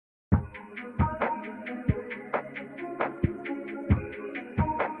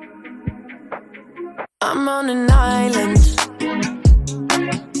I'm on an island,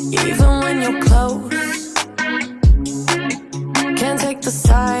 even when you're close. Can't take the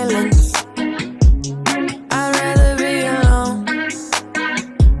silence, I'd rather be alone.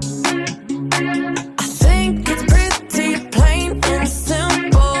 I think it's pretty plain and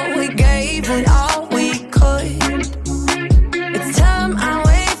simple. We gave it all we could. It's time I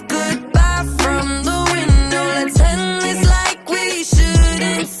wave goodbye from the window. Let's end this like we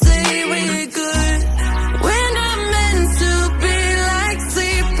shouldn't say we're good. We're not meant to be like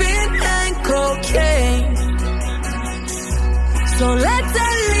sleeping and cocaine. So let's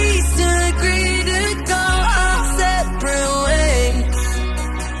at least agree to go our separate ways.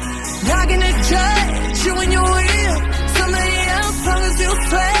 Not gonna judge you when you're with somebody else, long as you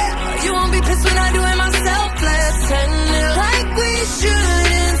swear. You won't be pissed when I do it myself. Let's end it like we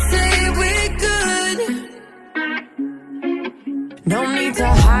shouldn't say we're good. No need to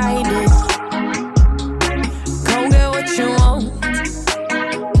hide it. Go get what you want.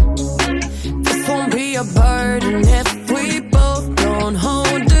 This won't be a burden if we both don't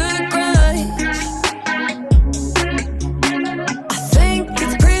hold a grudge. I think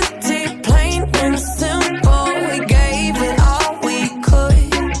it's pretty plain and simple. We gave it all we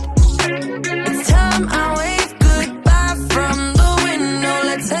could. It's time I wave goodbye from the window.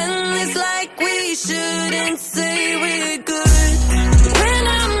 Let's end this like we shouldn't say we're good. We're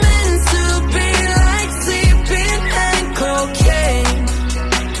not meant to be like sleeping and cocaine.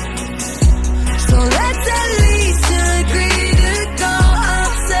 So let's at least agree to go our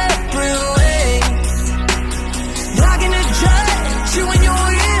separate ways. Not gonna judge you when you're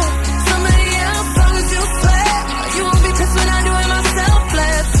with somebody else, long as you swear. You won't be pissed when I do it myself.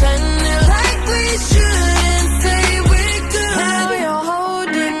 Let's end it like we shouldn't say we're good. Now you're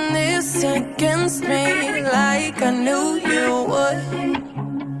holding this against me like I knew you would.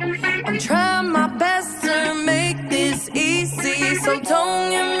 I'm trying my best to make this easy, so don't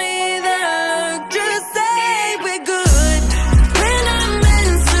give me that look, just say we're good. We're not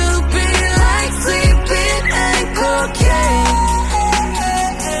meant to be like sleeping and cocaine.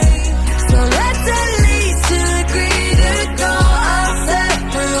 So let's at least agree to go our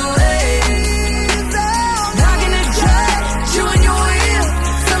separate ways. Not gonna judge you when you're with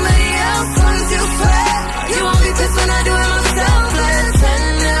somebody else, long as you swear. You won't be pissed when I do it myself. Let's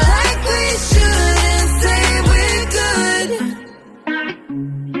end it like we shouldn't say we're good.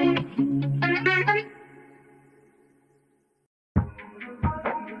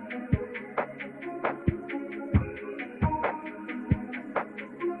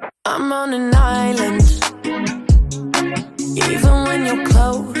 I'm on an island, even when you're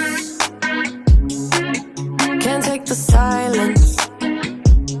close. Can't take the silence,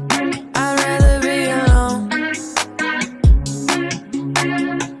 I'd rather be alone.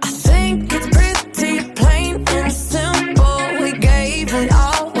 I think it's pretty plain and simple. We gave it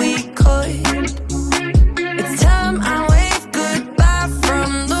all we could. It's time I wave goodbye from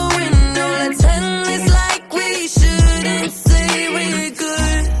the window. Let's end this like we shouldn't say we're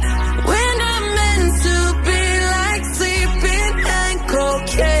good. We're not meant to be like sleeping and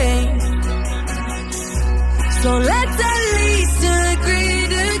cocaine. So let's at least agree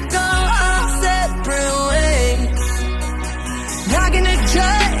to go our separate ways. Not gonna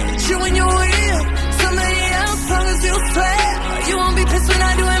judge you when you're with somebody else, long as you swear. You won't be pissed when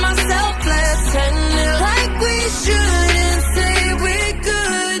I do it myself. Let's end it like we shouldn't say we're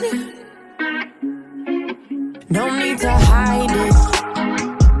good. No need to hide it.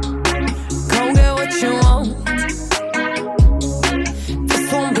 Go get what you want. This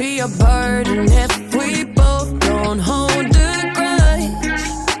won't be a burden if we both don't hold a grudge.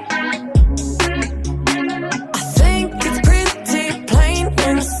 I think it's pretty plain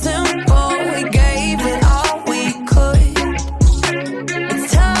and simple. We gave it all we could. It's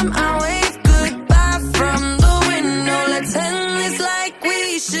time I wave goodbye from the window. Let's end this like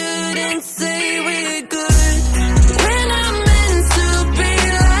we shouldn't say we're good. We're not meant to be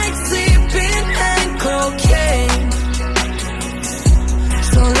like sleeping and cocaine.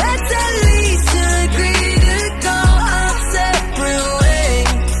 So let's at least agree to go our separate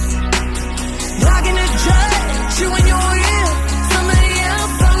ways. Not gonna judge you when you're with somebody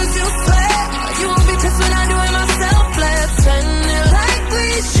else, long as you swear. You won't be pissed when I do it myself. Let's end it like we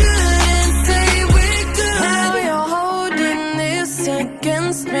shouldn't say we're good. Now you're holding this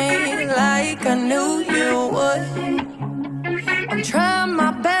against me like I knew you would. I'm trying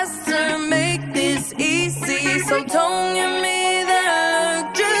my best to make this easy, so don't give me that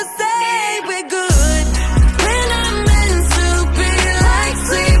look, just say we're good. We're not meant to be like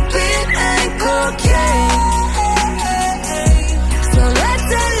sleeping and cocaine. So let's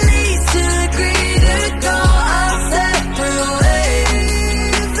at least agree to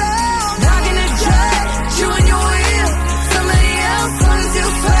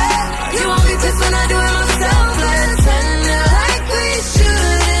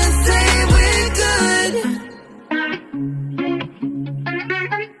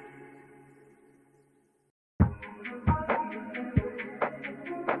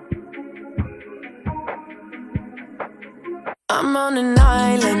I'm on an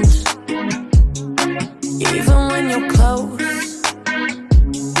island, even when you're close.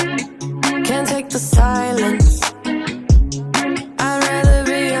 Can't take the silence, I'd rather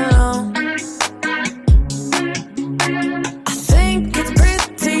be alone. I think it's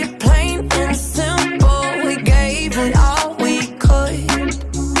pretty plain and simple. We gave it all we could.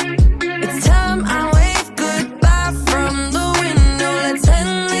 It's time I wave goodbye from the window. Let's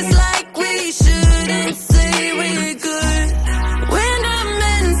end this like we shouldn't say we're good. We're not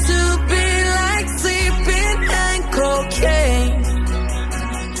meant to be like sleeping and cocaine.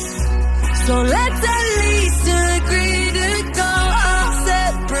 So let's at least agree to go our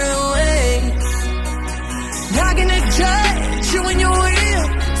separate ways. Not gonna judge you when you're with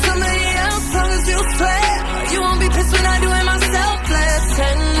somebody else, long as you swear you won't be pissed when I do it myself. Let's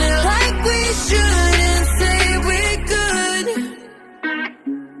end it like we shouldn't say we're good.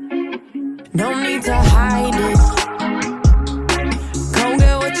 No need to hide it, go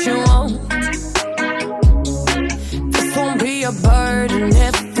get what you want. This won't be a burden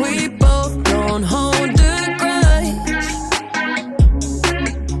if we both don't hold a grudge.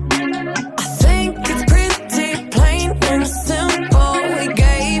 I think it's pretty plain and simple. We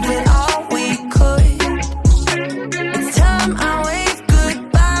gave it all we could. It's time I wave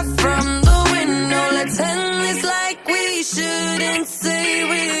goodbye from the window. Let's end this like we shouldn't say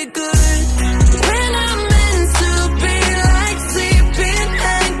we're good. We're not meant to be like sleeping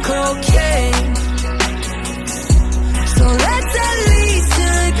and cocaine. So let's at least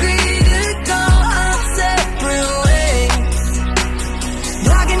agree to go our separate ways.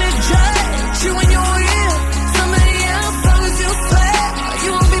 Not gonna judge you when you're with somebody else, long as you swear you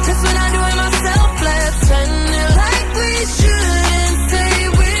won't be pissed when I do it myself. Let's end it like we shouldn't say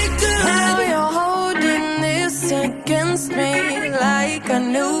we're good. Now you're holding this against me like I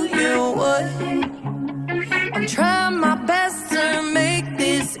knew you would. I'm trying my best to make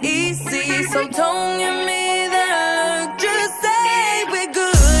this easy, so don't give me that look, just say we're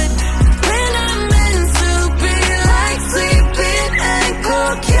good. We're not meant to be like sleeping and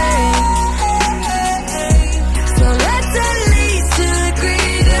cocaine. So let's at least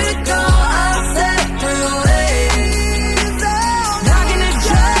agree to go our separate ways. Not gonna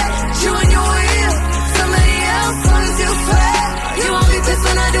judge you when you're with somebody else, long as you swear you won't be pissed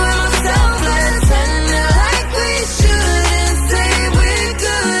when I do it myself. Let's end it like we shouldn't say we're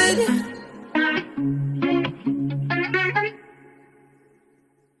good.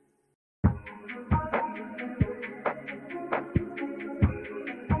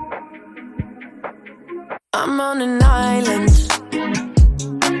 I'm on an island,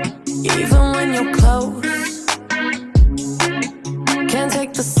 even when you're close. Can't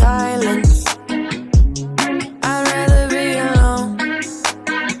take the silence, I'd rather be alone.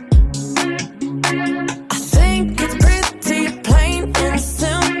 I think it's pretty plain and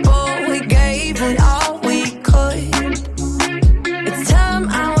simple. We gave it all we could. It's time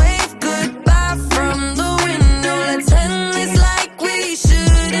I wave goodbye from the window. Let's end this like we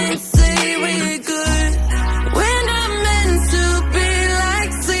shouldn't say we're good. We're not meant to be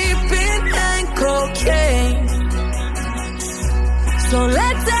like sleeping and cocaine. So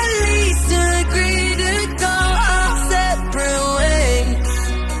let's at least agree to go our separate ways.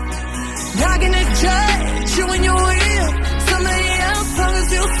 Not gonna judge you when you're with somebody else, long as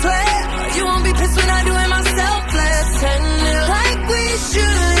you swear you won't be pissed when I do it myself. Let's end it like we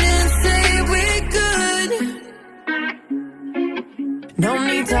shouldn't say we're good. No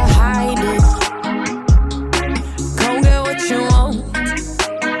need to hide it, go get what you want.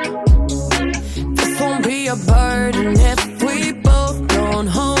 This won't be a burden if we both don't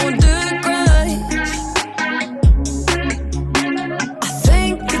hold a grudge. I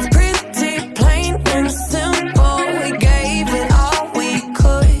think it's pretty plain and simple. We gave it all we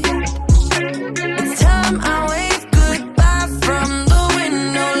could. It's time I wave goodbye from the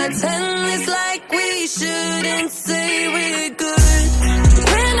window. Let's end this like we shouldn't say we're good.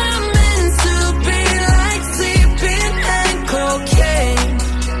 We're not meant to be like sleeping and cocaine.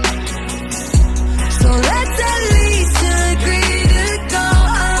 So let's at least agree to go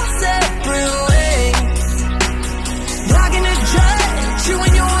our separate ways. Not gonna judge you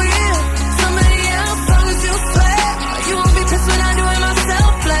when you're with somebody else, long as you swear you won't be pissed when I do it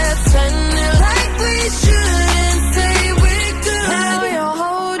myself. Let's end it like we shouldn't say we're good. Now you're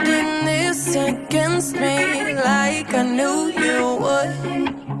holding this against me like I knew you would.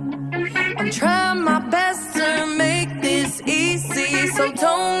 I'm trying my best to make this easy, so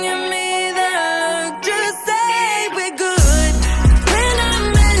don't give me that look, just say we're good. We're not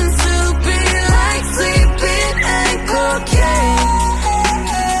meant to be like sleeping and cocaine.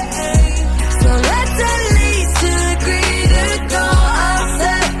 So let's at least agree to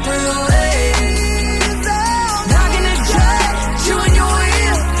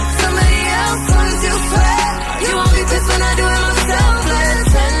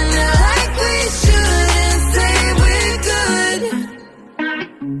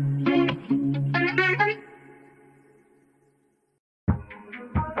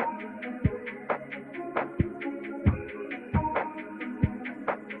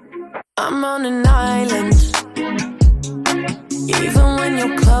I'm on an island, even when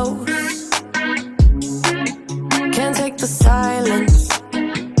you're close. Can't take the silence,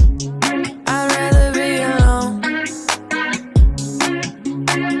 I'd rather be alone.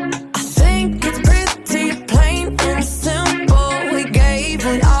 I think it's pretty plain and simple. We gave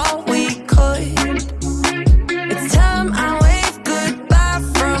it all we could. It's time I wave goodbye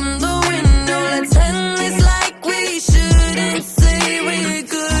from the window. Let's end this like we shouldn't say we're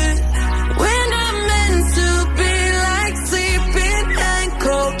good. We're not meant to be like sleeping and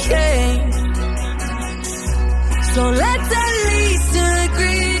cocaine. So let's at least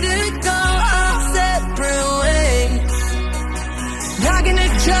agree to go our separate ways. Not gonna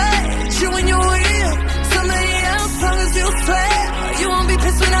judge you when you're with somebody else, long as you swear you won't be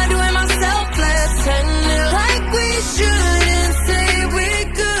pissed when I do it myself. Let's end it like we shouldn't say we're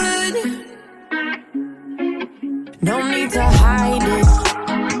good. No need to hide it,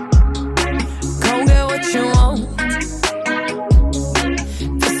 go get what you want.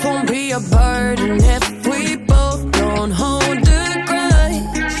 This won't be a burden if we both don't hold a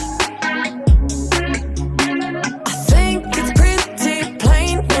grudge. I think it's pretty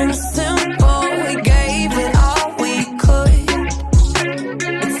plain and simple. We gave it all we could.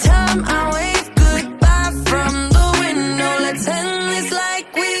 It's time I wave goodbye from the window. Let's end this like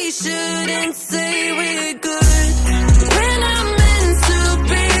we shouldn't say we're good. We're not meant to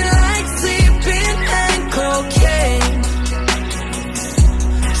be like sleeping and cocaine.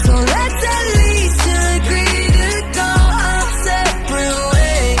 So let's at least agree to go our separate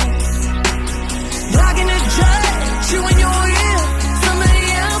ways. Not gonna judge you when you're with somebody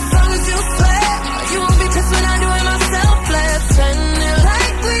else, long as you swear you won't be pissed when I do it myself. Let's end it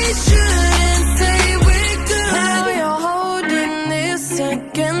like we shouldn't say we're good. Now you're holding this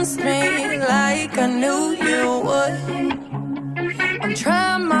against me like I knew you would. I'm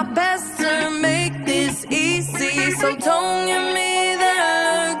trying my best to make this easy, so don't give me that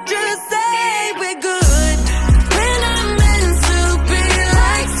look, just say we're good. We're not meant to be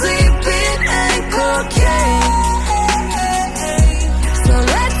like sleeping and cocaine. So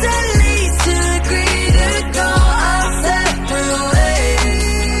let's at least agree to go our separate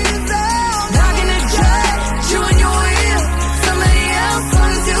ways. Not gonna judge you when you're with somebody else,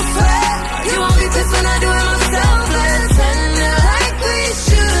 long as you swear you won't be pissed when I do it myself. Let's end it like we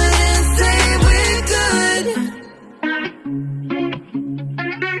shouldn't say we're good.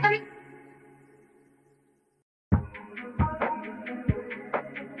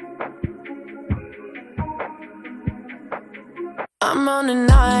 I'm on an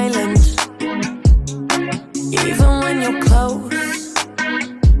island, even when you're close.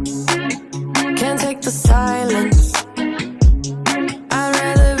 Can't take the silence, I'd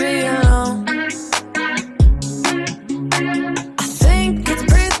rather be alone. I think it's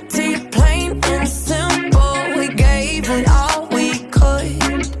pretty plain and simple. We gave it all we could.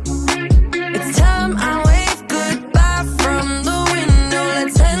 It's time I wave goodbye from the window.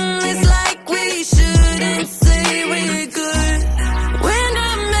 Let's end this like we shouldn't say we're good. We're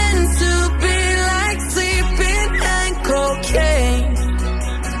not meant to be like sleeping and cocaine.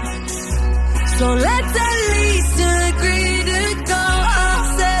 So let's at least agree to go our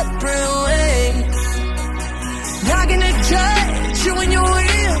separate ways. Not gonna judge you when you're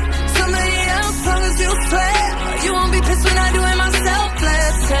with somebody else, long as you swear you won't be pissed when I do it myself.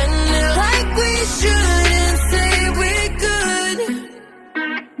 Let's end it like we shouldn't say we're good.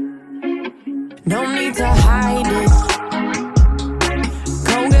 No need to hide it,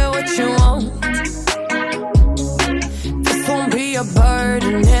 go get what you want. This won't be a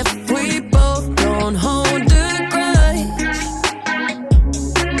burden if we both don't hold a grudge.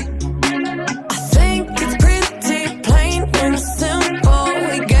 I think it's pretty plain and simple.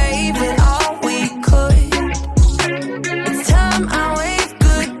 We gave it all we could. It's time I wave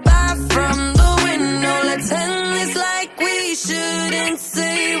goodbye from the window. Let's end this like we shouldn't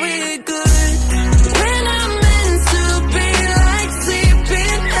say we're good. We're not meant to be like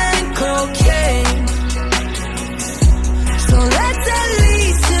sleeping and cocaine. So let's at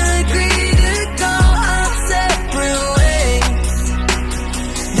least agree to go our separate ways.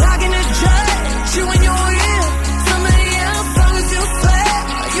 Not gonna judge you when you're with somebody else, long as you swear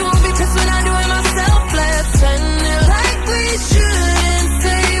you won't be pissed when I do it myself. Let's end it like we shouldn't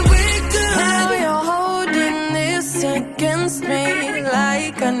say we're good. Now you're holding this against me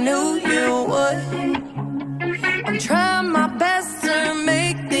like I knew you would. I'm trying my best to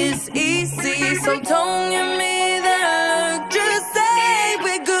make this easy, so don't give me that look, just say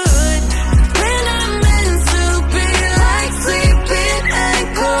we're good. We're not meant to be like sleeping and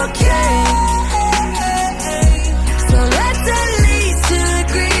cocaine. So let's at least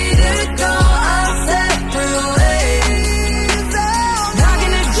agree to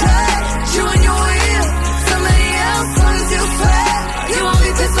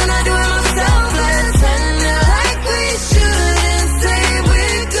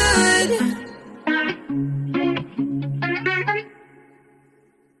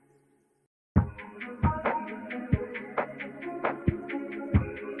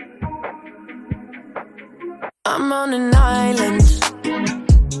I'm on an island,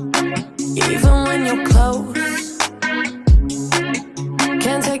 even when you're close.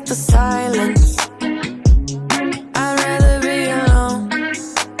 Can't take the silence, I'd rather be alone.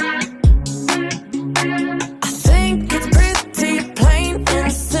 I think it's pretty plain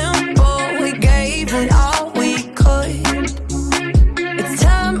and simple, we gave it all we could. It's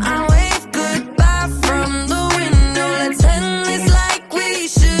time I wave goodbye from the window. Let's end this like we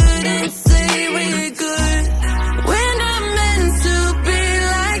shouldn't say we're good. We're not meant to be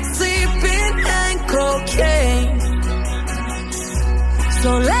like sleeping and cocaine, so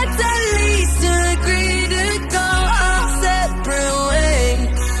let's at least agree to go our separate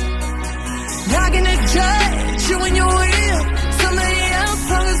ways. Not gonna judge you when you're real, somebody else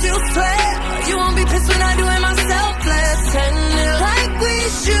promise you'll swear. You won't be pissed when I do it myself. Let's end it like we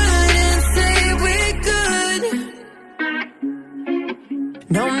shouldn't say we're good.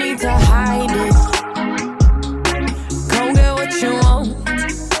 No need to hide it, come get what you want.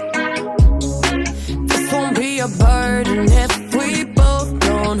 This won't be a burden if we both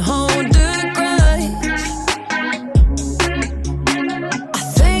don't hold a grudge. I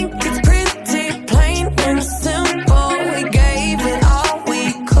think it's pretty plain and simple, we gave it all we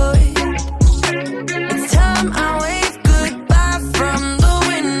could. It's time I wave goodbye from the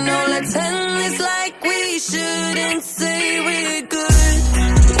window. Let's end this like we shouldn't say we're good.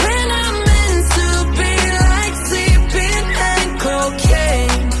 We're not meant to be like sleeping and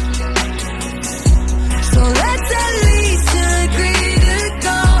cocaine, so let's at least agree to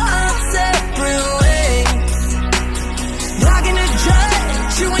go our separate ways. Not gonna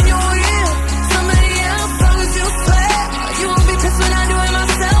judge you when you're real, somebody else promise you'll swear. You won't be pissed when I do it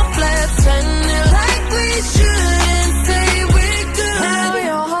myself. Let's end it like we shouldn't say we're good. Now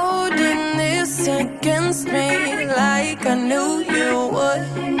you're holding this against me like I knew you would.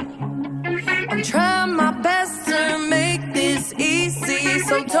 I'm trying my best to make this easy,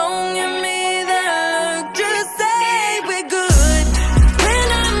 so don't give me that look, just say we're good. We're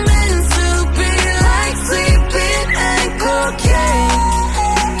not meant to be like sleeping and cocaine,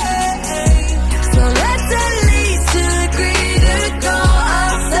 so let's at least agree to go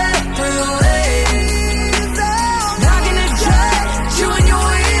our separate ways. Not gonna judge you when you're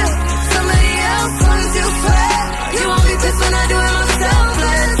real, somebody else promise you'll swear. You won't be pissed when I do it myself.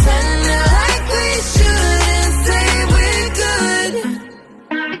 Let's end it like we shouldn't say we're good.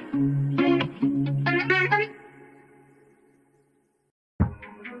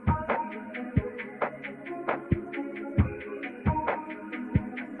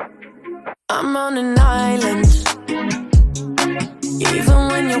 I'm on an island, even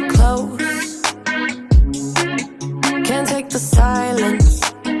when you're close. Can't take the silence,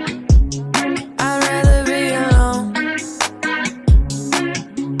 I'd rather be alone.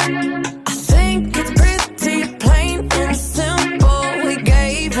 I think it's pretty plain and simple, we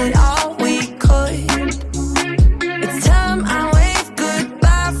gave it all we could. It's time I wave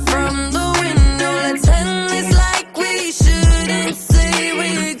goodbye from the window. Let's end this like we shouldn't say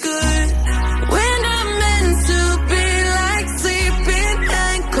we're good. We're not meant to be like sleeping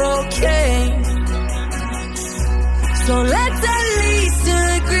and cocaine, so let's at least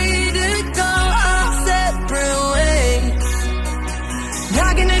agree to go our separate ways.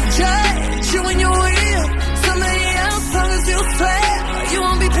 Not gonna judge you when you're real, somebody else promise you'll swear. You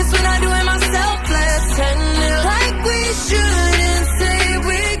won't be pissed when I do it myself. Let's end it like we shouldn't say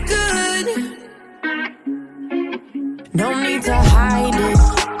we're good. No need to hide it,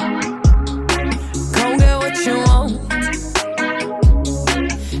 come get what you want.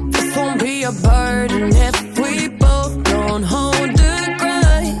 This won't be a burden if we both don't hold a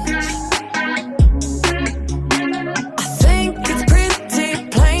grudge. I think it's pretty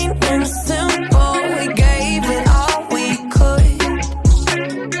plain and simple, we gave it all we could.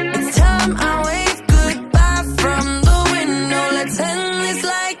 It's time I wave goodbye from the window. Let's end this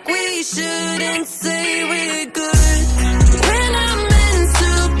like we shouldn't say we're good. We're not meant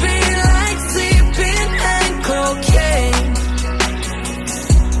to be like sleeping and cocaine,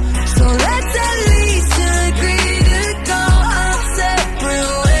 so let's at least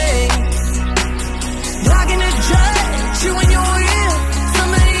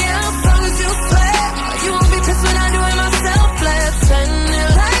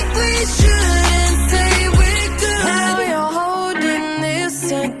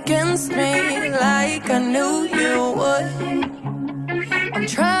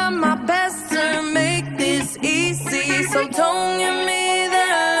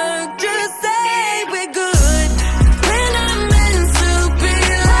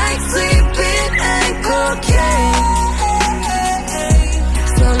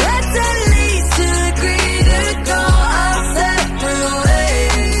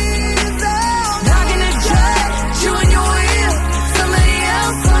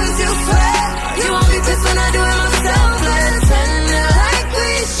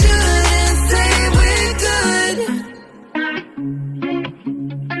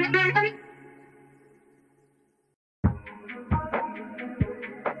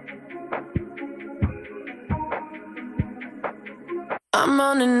I'm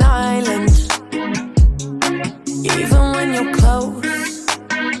on an island, even when you're close.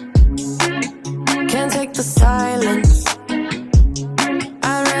 Can't take the silence,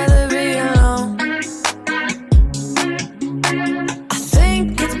 I'd rather be alone. I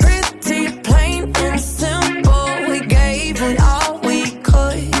think it's pretty plain and simple. We gave it all we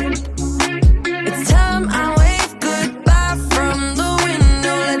could. It's time I wave goodbye from the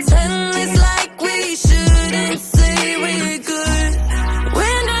window. Let's end this like we shouldn't say we're good.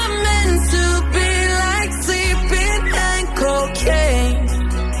 We're not meant to be like sleeping and cocaine.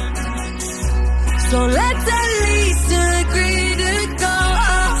 So let's at least agree to go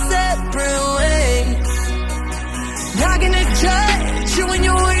our separate ways. Not gonna judge you when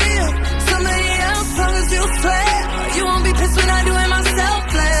you're with somebody else, long as you swear you won't be pissed when I do it myself.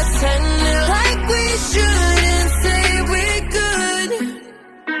 Let's end it like we shouldn't say we're good.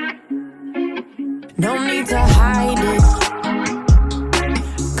 No need to hide it,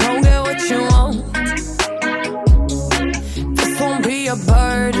 go get what you want. This won't be a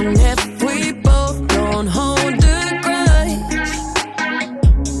burden if we both don't hold a grudge.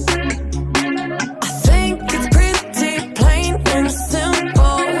 I think it's pretty plain and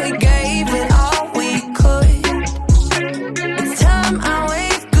simple. We gave it all we could. It's time I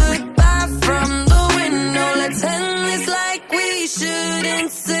wave goodbye from the window. Let's end this like we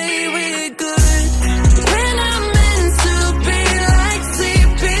shouldn't say we're good. We're not meant to be like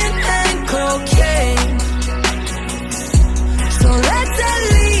sleeping and cocaine. So let's at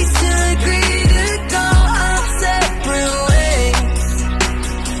least agree to go our separate ways.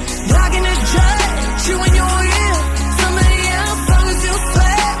 Not gonna judge you when you're with somebody else, long as you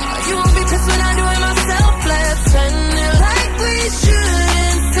swear you won't be pissed when I do it myself. Let's end it like we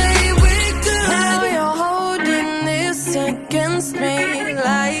shouldn't say we're good. Now you're holding this against me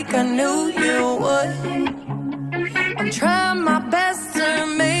like I knew you would. I'm trying my best to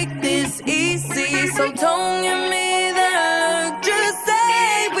make this easy, so don't give me that look, just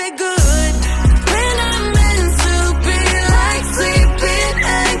say we're good. We're not meant to be like sleeping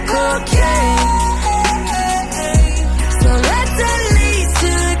and cocaine. So let's at least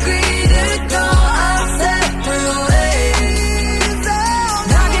agree to go our separate ways.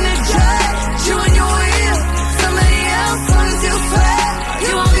 Not gonna judge you when you're with somebody else, long as you swear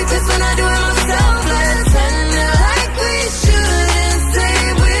you won't be pissed when I do it myself. Let's end it like we shouldn't say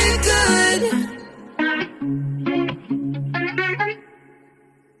we're good.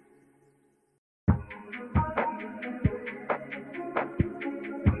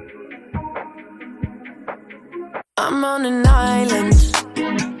 I'm on an island,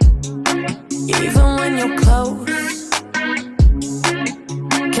 even when you're close.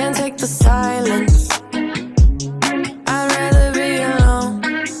 Can't take the silence, I'd rather be alone.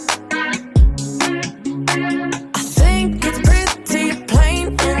 I think it's pretty plain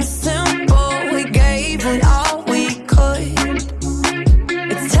and simple. We gave it all we could.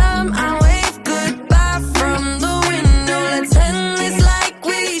 It's time I wave goodbye from the window. Let's end this like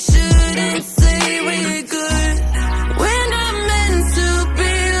we shouldn't say we're good. We're not meant to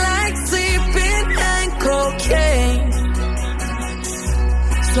be like sleeping and cocaine.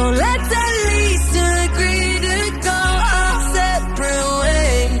 So let's at least agree to go our separate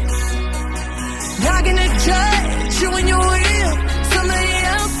ways. Not gonna judge you when you're with somebody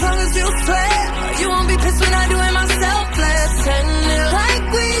else, long as you swear you won't be pissed when I do it myself. Let's end it like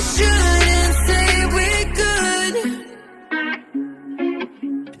we shouldn't say we're good.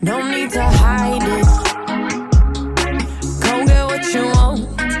 No need to hide it, go get what you want.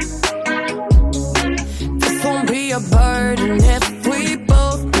 This won't be a burden if we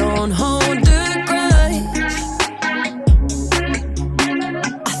both don't hold a grudge.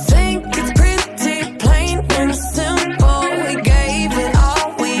 I think it's pretty plain and simple. We gave it all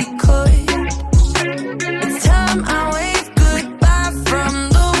we could. It's time I wave goodbye from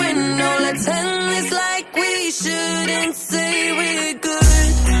the window. Let's end this like we shouldn't say we're good.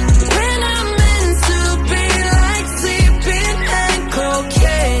 We're not meant to be like sleeping and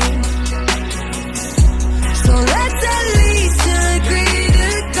cocaine. So let's at least agree to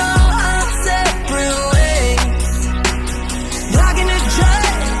go our separate ways. Not gonna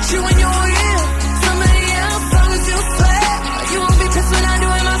judge you when you're with somebody else, long as you swear you won't be pissed when I do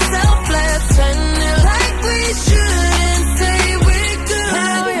it myself. Let's end it like we shouldn't say we're good.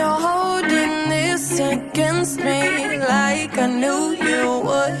 Now you're holding this against me like I knew you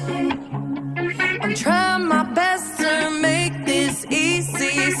would. I'm trying my best to make this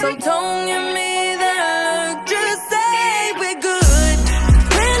easy, so don't give me that look, just say we're good.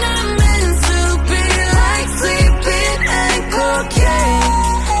 We're not meant to be like sleeping and cocaine.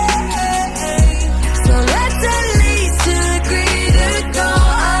 So let's at least agree to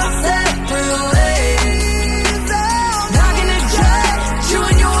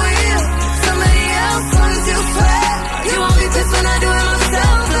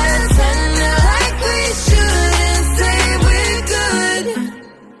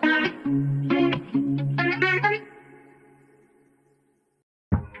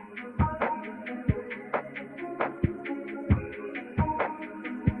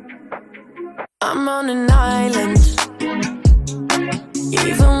I'm on an island,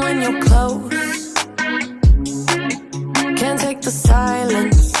 even when you're close. Can't take the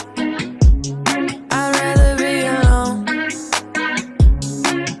silence, I'd rather be alone.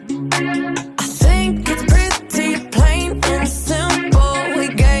 I think it's pretty plain and simple. We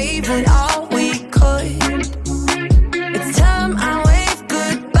gave it all we could. It's time I wave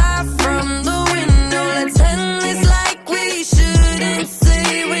goodbye from the window. Let's end this like we shouldn't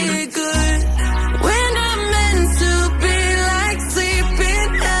say we're good. We're not meant to be like sleeping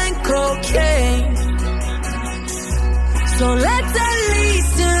and cocaine. So let's at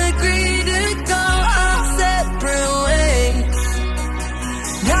least agree to go our separate ways.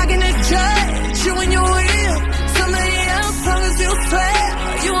 Not gonna judge you when you're with somebody else, long as you swear.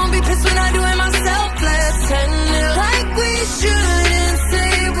 You won't be pissed when I do it myself. Let's end it like we shouldn't say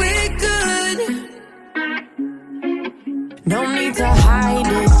we're good. No need to hide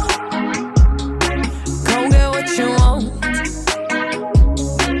it, go get what you want.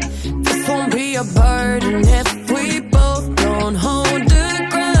 This won't be a burden if we both don't hold a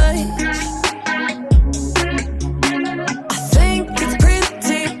grudge. I think it's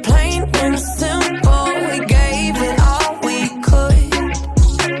pretty plain and simple. We gave it all we could.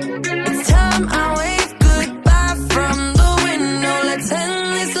 It's time I wave goodbye from the window. Let's end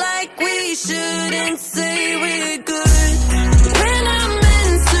this like we shouldn't say we're good. We're not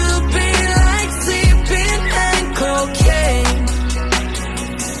meant to be like sleeping and cocaine.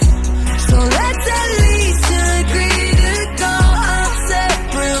 So let's at least agree to go our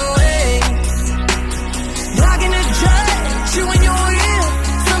separate ways. Not gonna judge you when you're with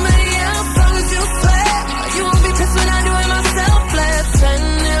somebody else, long as you swear. You won't be pissed when I do it myself. Let's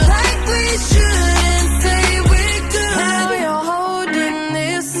end it like we shouldn't say we're good. Now you're holding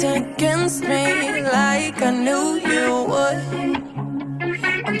this against me like I knew you would.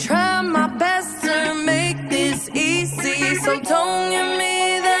 I'm trying my best to make this easy, so don't give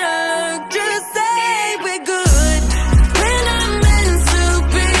me that look, just say we're good. We're not meant to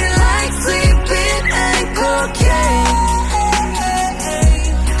be like sleeping and cocaine.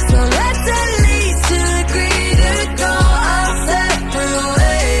 So let's at least agree to go our separate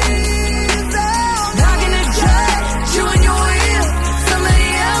ways. Not gonna judge you when you're with somebody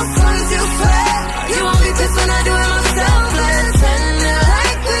else, long as you swear. You won't be pissed when I do it myself. Let's end it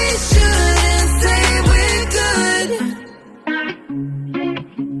like we shouldn't say we're good.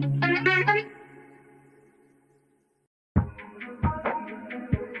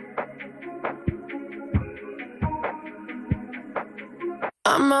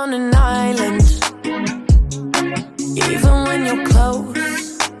 I'm on an island, even when you're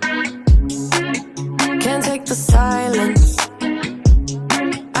close. Can't take the silence,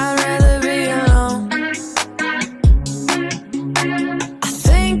 I'd rather be alone. I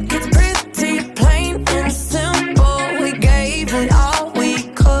think it's pretty plain and simple. We gave it all we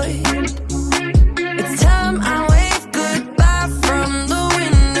could. It's time I wave goodbye from the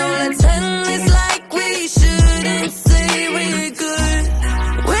window. Let's end this like we shouldn't say we're good.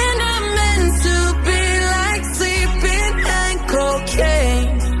 We're not meant to be like sleeping and cocaine.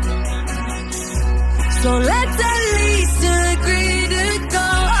 So let's at least agree to go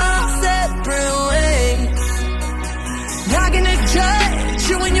our separate ways. Not gonna judge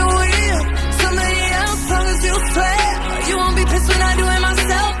you when you're with somebody else, long as you swear. You won't be pissed when I do it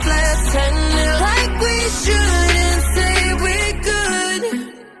myself. Let's end it like we shouldn't say we're good.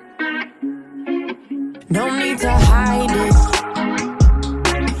 No need to hide it,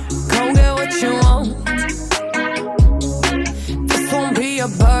 go get what you want. This won't be a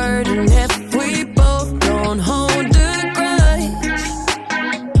burden if we both don't hold a grudge.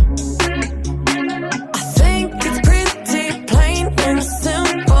 I think it's pretty plain and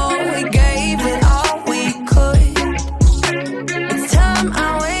simple. We gave it all we could. It's time I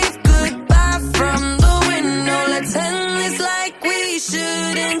wave goodbye from the window. Let's end this like we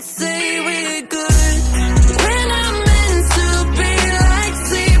shouldn't say we're good. We're not meant to be like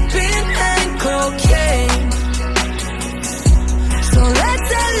sleeping and cocaine. So let's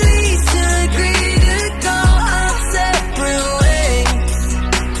at least agree to go our separate ways.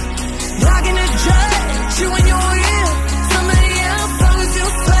 Not gonna judge you when you're with somebody else, long as you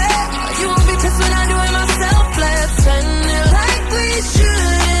swear. You won't be pissed when I do it myself. Let's end it like we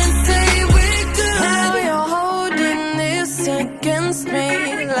shouldn't say we're good. Now you're holding this against me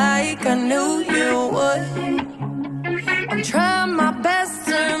like I knew you would. I'm trying my best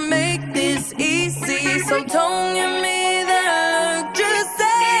to make this easy, so don't give me that look, just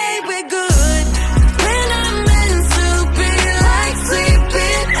say we're good. We're not meant to be like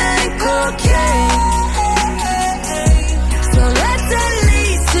sleeping and cocaine. So let's at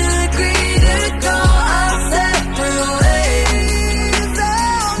least agree to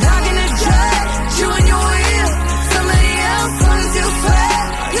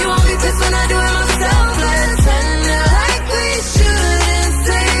pissed when I do it myself. Let's end it like we should and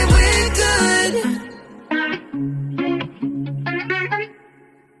say we're good.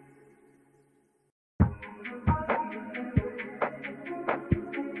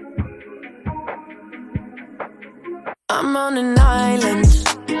 I'm on an island,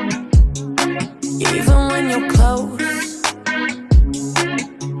 even when you're close.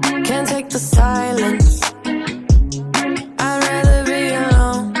 Can't take the silence, I'd rather be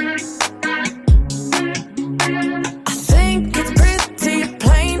alone. I think it's pretty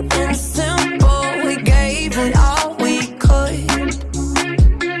plain and simple. We gave it all we could.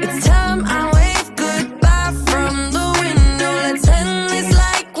 It's time I wave goodbye from the window. Let's end this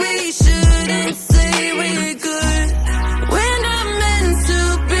like we should and say we're good. We're not meant to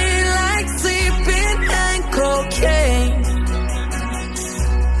be like sleeping and cocaine,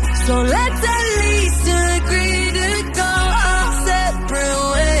 so let's at least agree to go our separate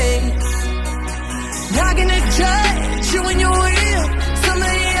ways. Not gonna judge you when you're with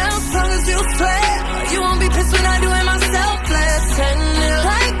somebody else, long as you swear you won't be pissed when I do it myself. Let's end it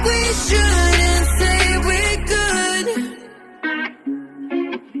like we should and say we're good.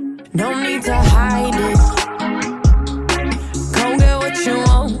 No need to hide it, go get what you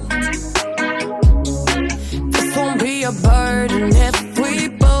want. This won't be a burden if we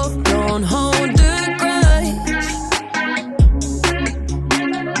both don't hold a grudge.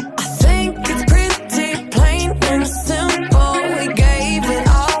 I think it's pretty plain and simple. We gave it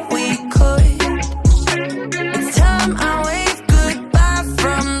all we could. It's time I wave goodbye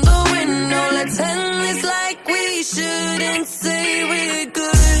from the window. Let's end this like we should and say we're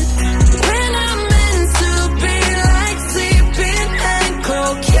good. We're not meant to be like sleeping and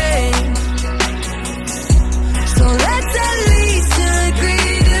cocaine, so let's at least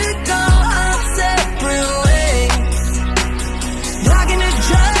agree to go our separate ways. Not gonna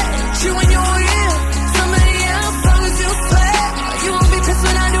judge you when you're with somebody else, long as you swear you won't be pissed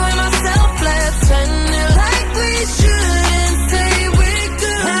when I do it myself. Let's end it like we should and say we're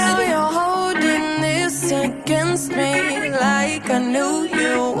good. Now you're holding this against me like I knew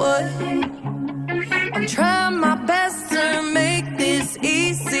you would. I'm trying my best to make this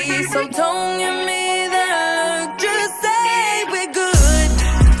easy, so don't give me that look, just say we're good.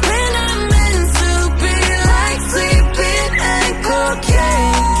 We're not meant to be like sleeping and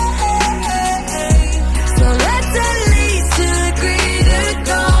cocaine, so let's at least agree to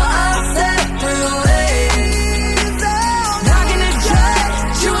go our separate ways. Not gonna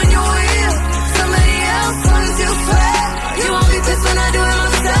judge you when you're with somebody else, long as you swear you won't be pissed when I do it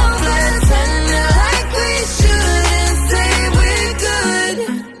myself. Let's end it like we should and say we're good.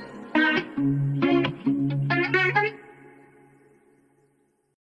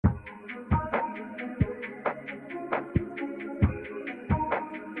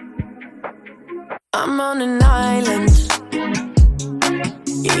 I'm on an island,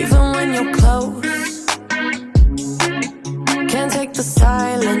 even when you're close. Can't take the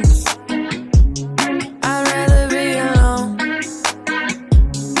silence, I'd rather be alone.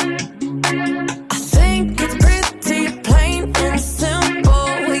 I think it's pretty plain and simple.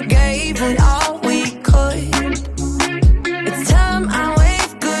 We gave it all we could. It's time I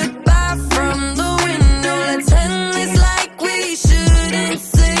wave goodbye from the window. Let's end this like we should and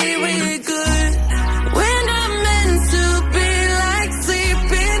say we're good. We're not meant to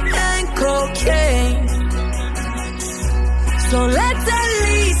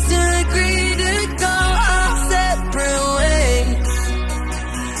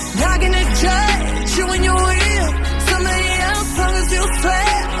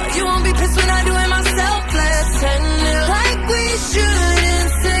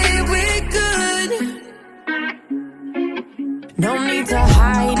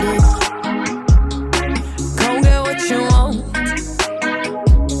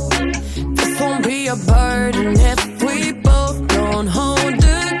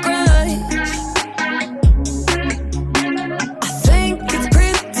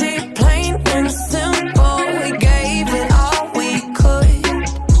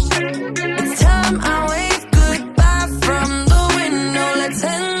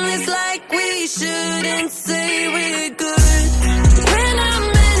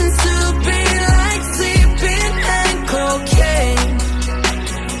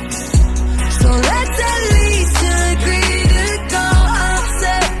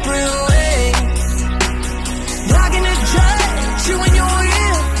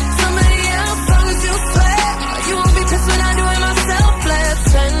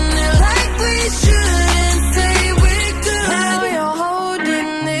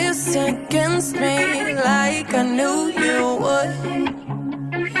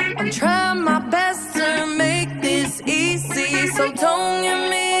try my best to make this easy, so don't give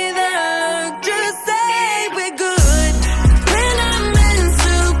me that look, just say we're good. We're not meant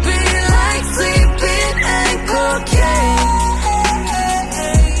to be like sleeping and cocaine,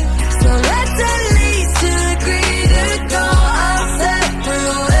 so let's at least agree to go our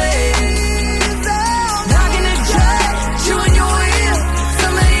separate ways. Not gonna judge you when you're with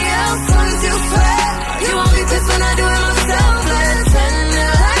somebody else, long as you swear you won't be pissed when I do it myself. Let's end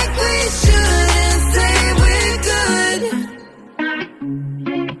it like we should and say we're good.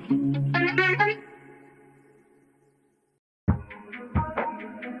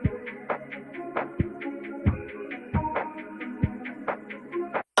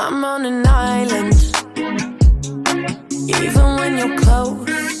 I'm on an island, even when you're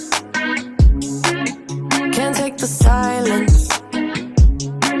close. Can't take the silence,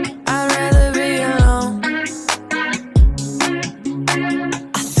 I'd rather be alone.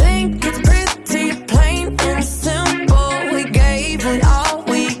 I think it's pretty plain and simple, we gave it all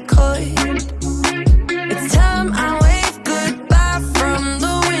we could. It's time I wave goodbye from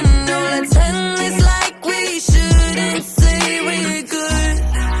the window. Let's end this like we should and say we're good.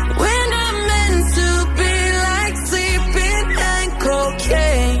 We're not meant to be like sleeping and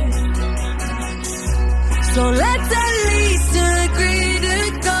cocaine, so let's at least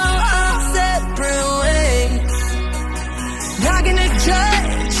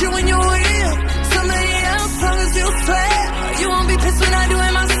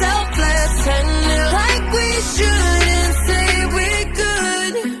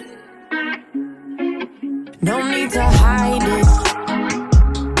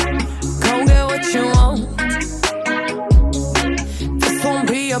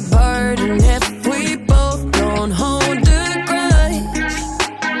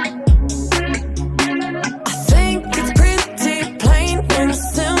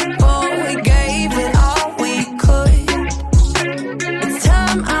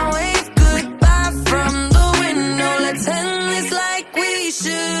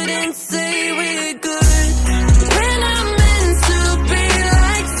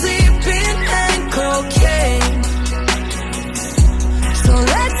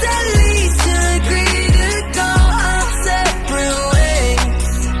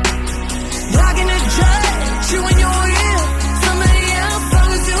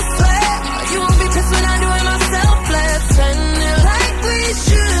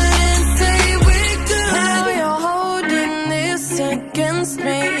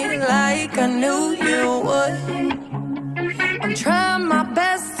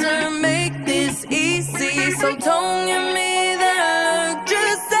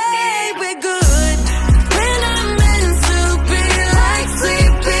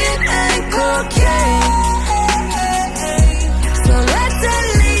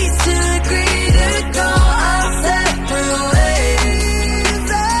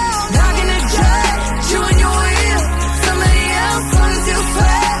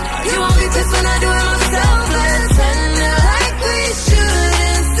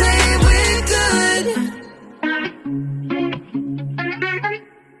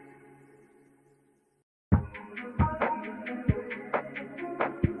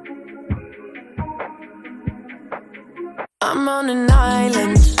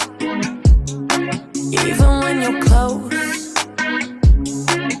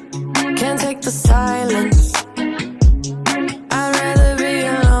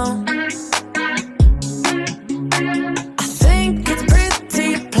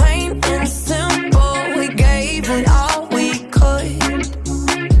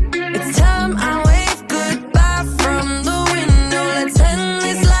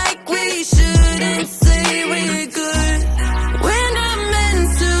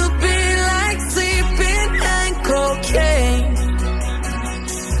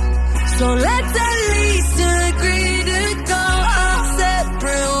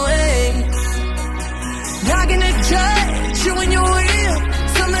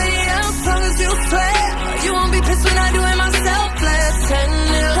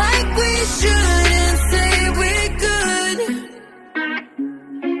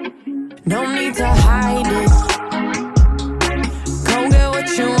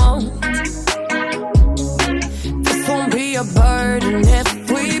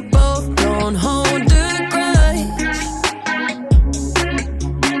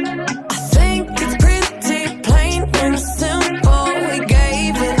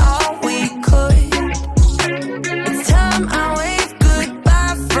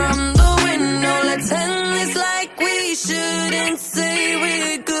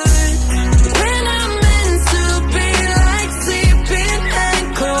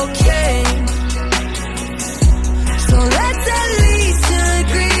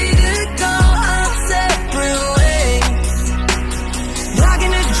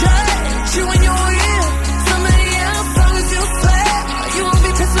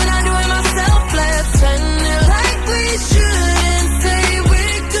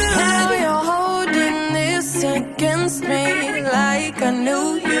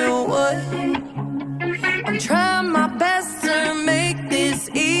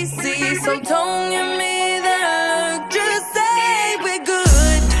So don't give me that look, just say we're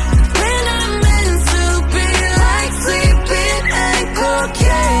good. We're not meant to be like sleeping and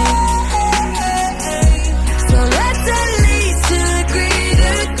cocaine. So let's at least agree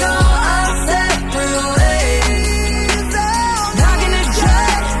to go our separate ways. Not gonna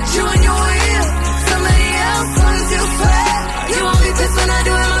judge you when you're with somebody else, long as you swear you won't be pissed when I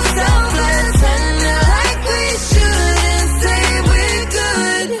do it myself. Let's end it like we should and say we're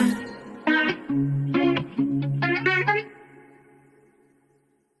good.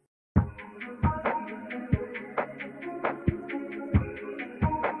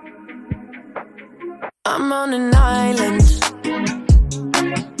 I'm on an island,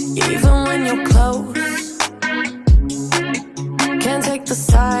 even when you're close. Can't take the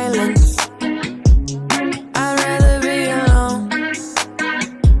silence, I'd rather be alone.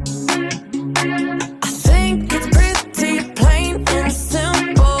 I think it's pretty plain and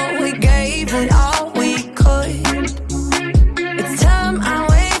simple, we gave it all we could. It's time I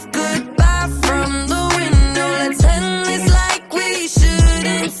wave goodbye from the window. Let's end this like we should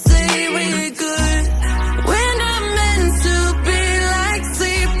and say we're good. We're not meant to be like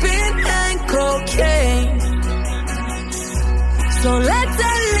sleeping and cocaine. So let's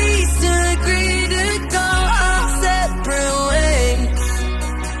at least agree to go our separate ways.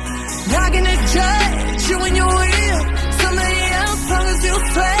 Not gonna judge you when you're with somebody else, long as you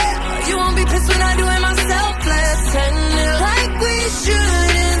swear you won't be pissed when I do it myself. Let's end it like we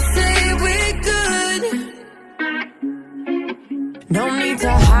should and say we're good. No need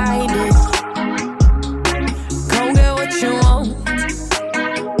to hide it, go get what you want.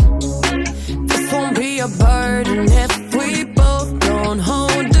 This won't be a burden if we both don't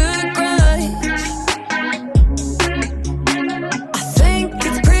hold a grudge. I think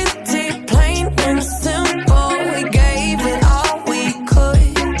it's pretty plain and simple, we gave it all we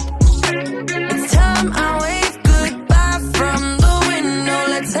could. It's time I wave goodbye from the window.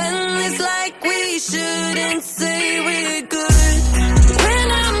 Let's end this like we should and say we're good. We're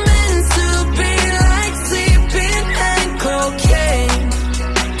not meant to be like sleeping and cocaine.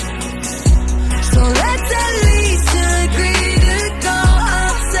 So let's at least agree to go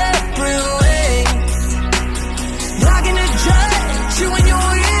our separate ways. Not gonna judge you when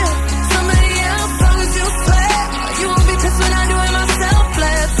you're with somebody else, long as you swear you won't be pissed when I do it myself.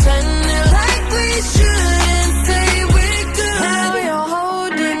 Let's end it like we should and say we're good. Now you're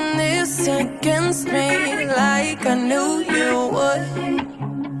holding this against me like I knew you would.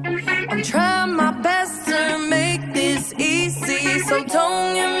 I'm trying my best to make this easy, so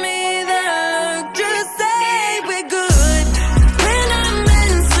don't give me that look, just say we're good. We're not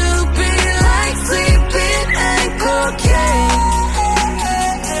meant to be like sleeping and cocaine.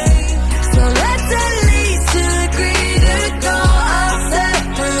 So let's at least agree to go our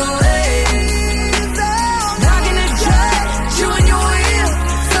separate ways. Not gonna judge you when you're with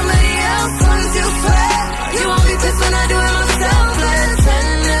somebody else, long as you swear you won't be pissed when I do it myself. Let's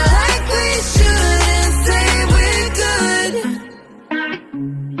end it like we should and say we're good.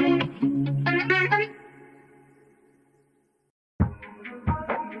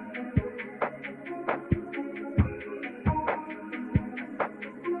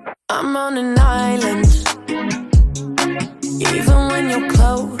 I'm on an island, even when you're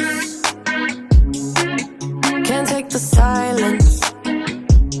close. Can't take the silence,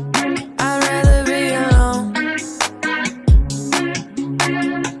 I'd rather be alone.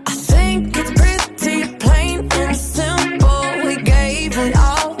 I think it's pretty plain and simple, we gave it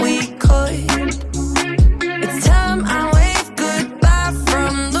all we could. It's time I wave goodbye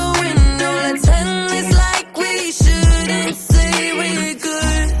from the window. Let's end this like we should and say we're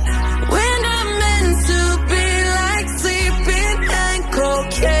good. We're not meant to be like sleeping and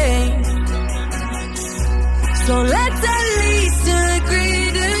cocaine. So let's at least agree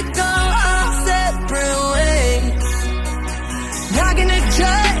to go our separate ways. Not gonna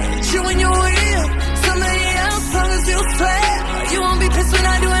judge you when you're with somebody else, long as you swear you won't be pissed when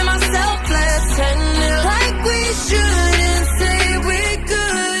I do it myself. Let's end it like we should and say we're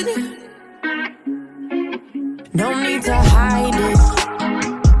good. No need to hide it,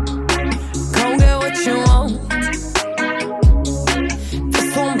 go get what you want. This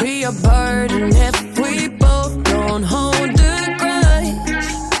won't be a burden if we both don't hold a grudge.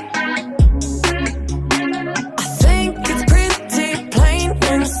 I think it's pretty plain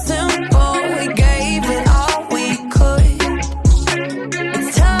and simple, we gave it all we could.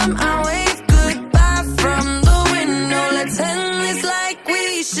 It's time I wave goodbye from the window. Let's end this like we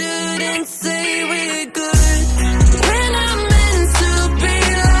should and say we're good. We're not meant to be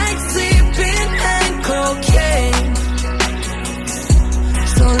like sleeping and cocaine.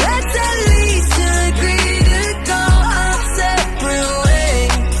 So let's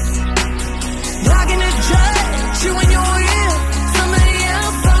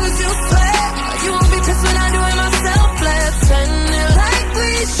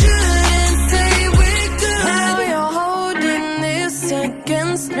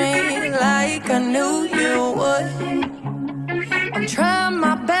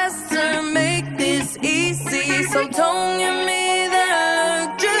so don't give me that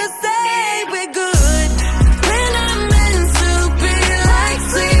look. Just say we're good. We're not meant to be like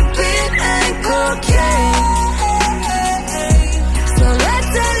sleeping and cocaine. So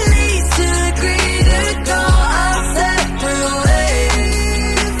let's at least agree to go our separate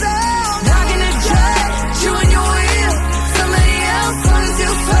ways. Not gonna judge you when you're with somebody else, long as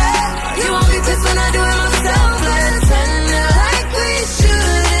you swear you won't be pissed when I do it myself. Let's end it like we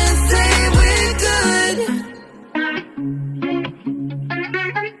should and say we're good.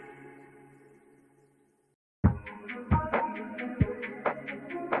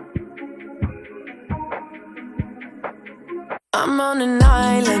 I'm on an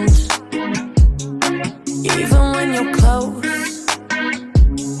island, even when you're close.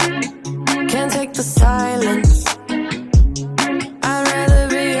 Can't take the silence, I'd rather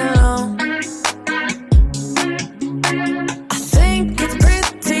be alone. I think it's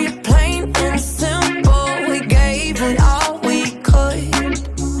pretty plain and simple. We gave it all we could.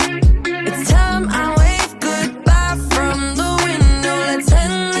 It's time I wave goodbye from the window. Let's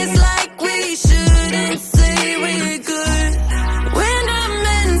end this like we should and say we're good. We're not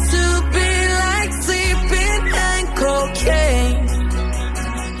meant to be like sleeping and cocaine.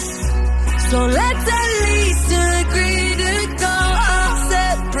 So let's at least agree to go our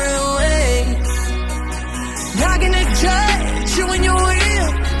separate ways. Not gonna judge you when you're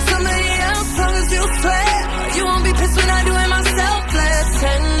with somebody else, long as you swear you won't be pissed when I do it myself. Let's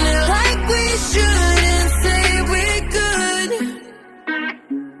end it like we should and say we're good.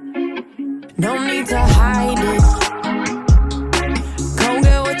 No need to hide it, go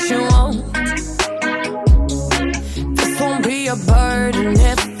get what you want. This won't be a burden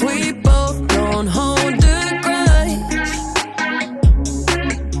if we both don't hold a grudge.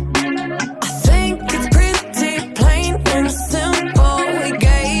 I think it's pretty plain and simple. We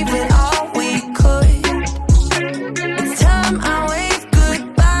gave it all we could. It's time I wave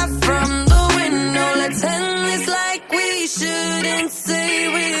goodbye from the window. Let's end this like we should and say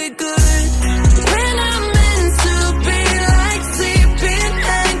we're good. We're not meant to be like sleeping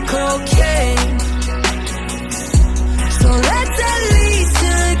and cocaine. So let's at least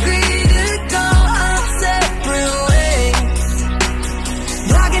agree to go our separate ways.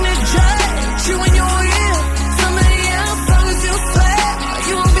 Not gonna judge you when you're with somebody else, long as you swear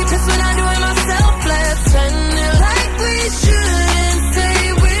you won't be pissed when I do it myself. Let's end it like we should and say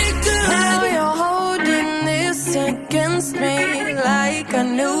we're good. Now you're holding this against me like I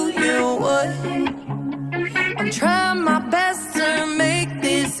knew you would. I'm trying my best to make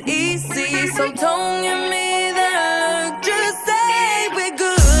this easy, so don't give me that look. Just say we're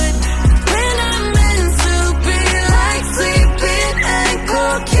good. We're not meant to be like sleeping and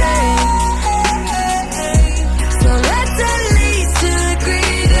cocaine. So let's at least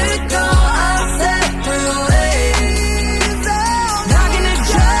agree to go our separate ways. Not gonna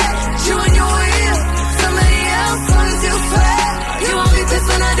judge you when you're with somebody else, long as you swear you won't be pissed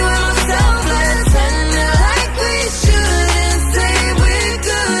when I do it myself. Let's end it like we should and say we're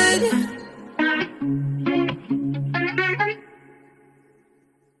good.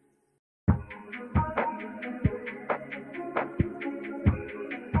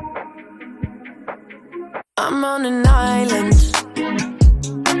 I'm on an island,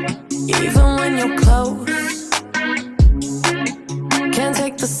 even when you're close. Can't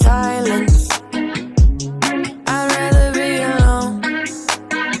take the silence, I'd rather be alone.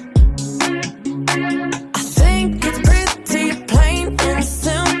 I think it's pretty plain and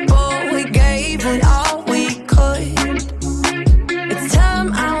simple. We gave it all we could. It's time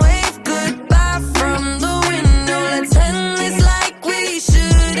I wave goodbye from the window. Let's end this like we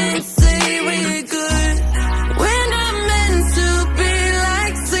should and say we're good. We're not meant to be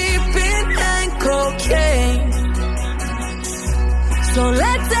like sleeping and cocaine. So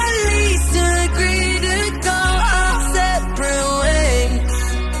let's at least agree to go our separate ways.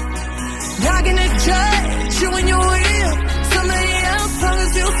 Not gonna judge you when you're with somebody else, long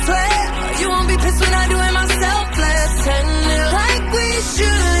as you swear you won't be pissed when I do it myself. Let's end it like we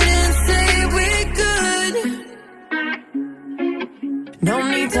should and say we're good. No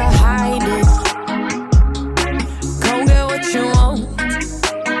need to hide it, go get what you want.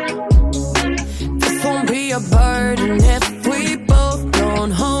 This won't be a burden if we both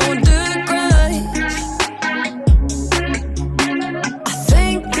don't hold a grudge.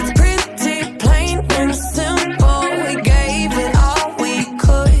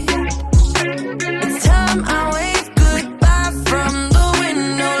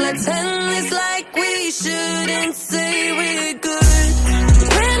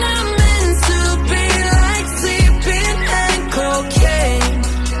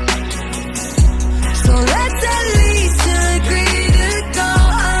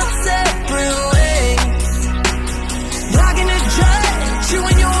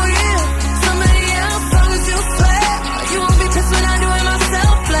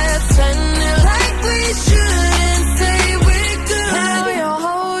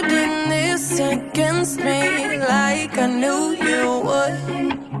 what?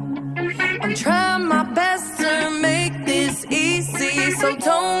 I'm trying my best to make this easy, so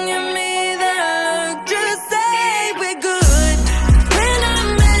don't give me that look, just say we're good. We're not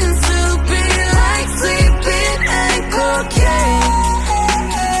meant to be like sleeping and cocaine,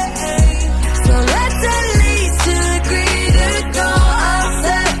 so let's at least agree to go our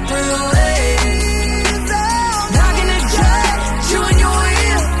separate ways. Not gonna judge you and your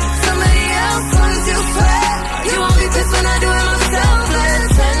will, somebody else once you swear. You won't be pissed when I do it myself.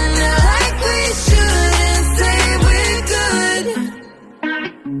 Let's end it like we should and say we're good.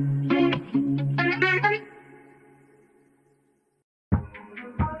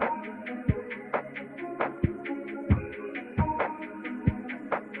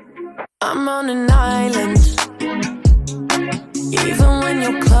 I'm on an island, even when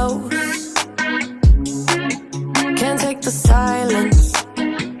you're close. Can't take the silence,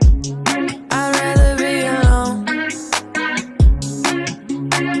 I'd rather be alone.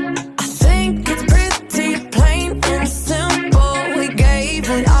 I think it's pretty plain and simple, we gave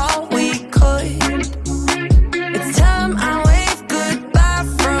it all we could. It's time I wave goodbye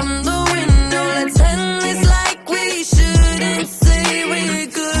from the window. Let's end this like we should and say we're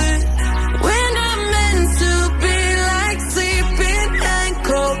good. We're not meant to be like sleeping and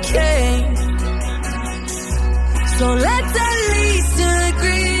cocaine, so let's at least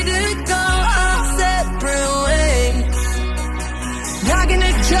agree to go our separate ways. Not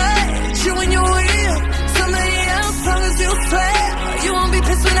gonna judge you and your will, somebody else long as you swear. You won't be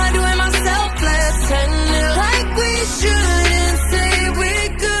pissed when I do it myself. Let's end it like we should and say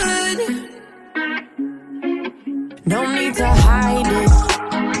we're good. No need to hide it,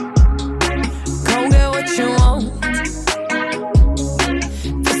 go get what you want.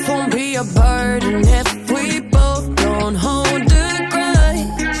 This won't be a burden if we both don't hold a grudge.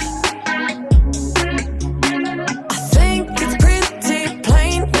 I think it's pretty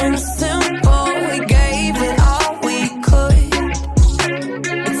plain and simple, we gave it all we could.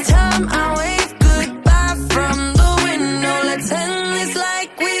 It's time I wave goodbye from the window. Let's end this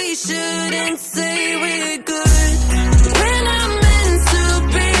like we should and say we're good. We're not meant to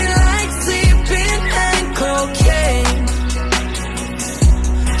be like sleeping and cocaine,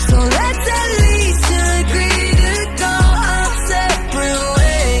 so let's at least agree to go our separate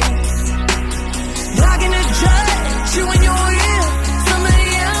ways. Not gonna judge you and your will, somebody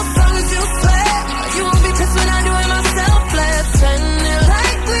else long as you swear. You won't be pissed when I do it myself. Let's end it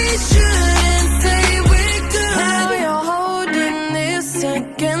like we should and say we're good. Now you're holding this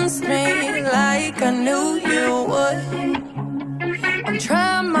against me like I knew you would. I'm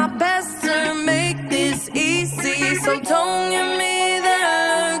trying my best to make this easy, so don't give me that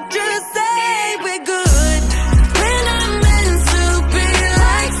look, just say we're good. We're not meant to be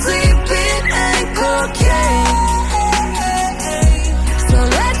like sleeping and cocaine, so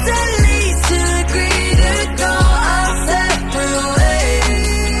let's at least agree to go our separate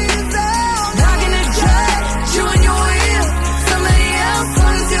ways. Not gonna judge you and your will, somebody else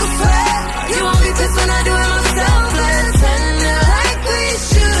long as you swear. You won't be pissed when I do it myself. Let's end it like we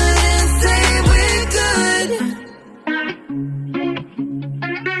should and say we're good.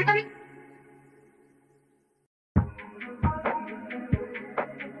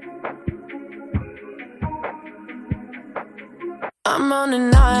 I'm on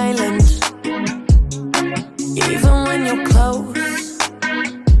an island, even when you're close.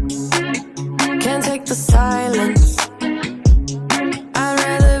 Can't take the silence, I'd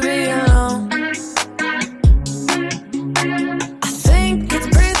rather be alone. I think it's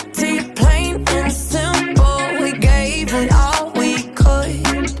pretty plain and simple, we gave it all we could.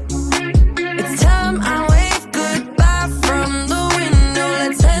 It's time I wave goodbye from the window.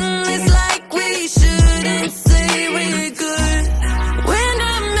 Let's end this like we should and say we're good. We're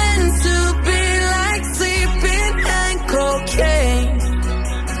not meant to be like sleeping and cocaine,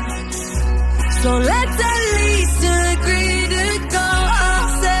 so let's at least agree to go our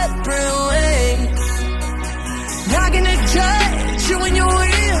separate ways. Not gonna judge you and your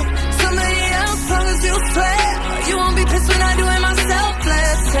will, somebody else long as you swear. You won't be pissed when I do it myself.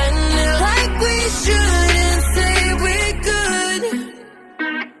 Let's end it like we should and say we're good.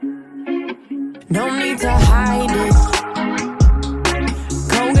 No need to hide it,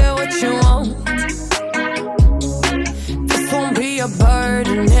 go get what you want. This won't be a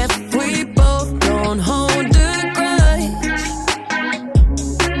burden if we both don't hold a grudge.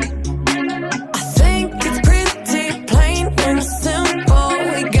 I think it's pretty plain and simple,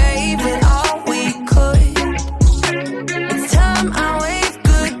 we gave it all we could. It's time I wave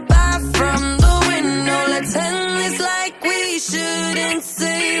goodbye from the window. Let's end this like we should and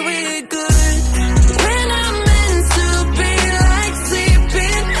say we're good.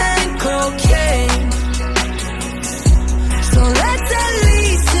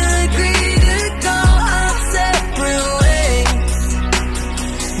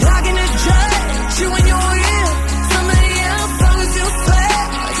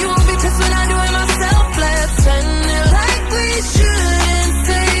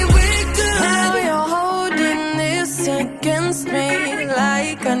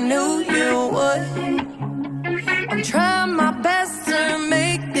 like I knew you would. I'm trying my best to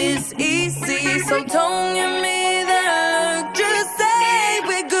make this easy, so don't give me that look, just say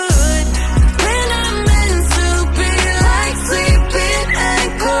we're good. We're not meant to be like sleeping and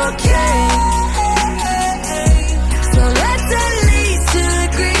cocaine, so let's at least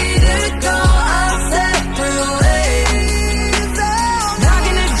agree to go our separate ways. Not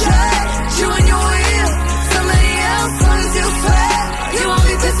gonna judge you when you're with somebody else, long as you swear you won't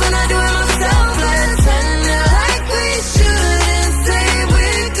be pissed when I do it myself. Let's end it like we should and say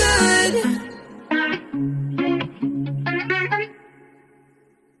we're good.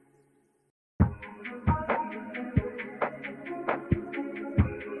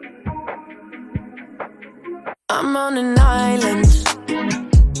 I'm on an island,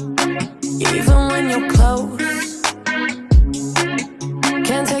 even when you're close.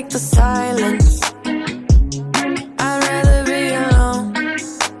 Can't take the silence, I'd rather be alone.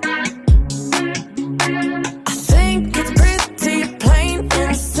 I think it's pretty plain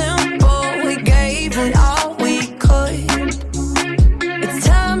and simple, we gave it all we could. It's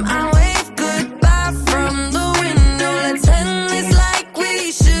time I wave goodbye from the window. Let's end this like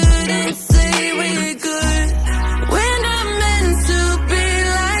we should and say we're good. We're not meant to be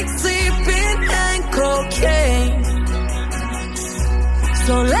like sleeping and cocaine,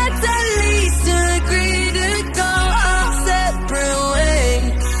 so let's at least agree to go our separate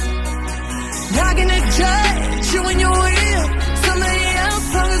ways. Not gonna judge you when you're with somebody else,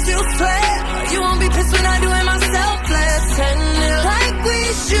 long as you swear you won't be pissed when I do it myself. Let's end it like we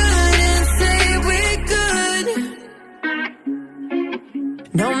should and say we're good.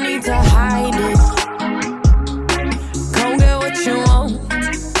 No need to hide it, go get what you want.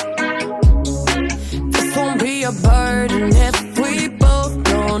 This won't be a burden if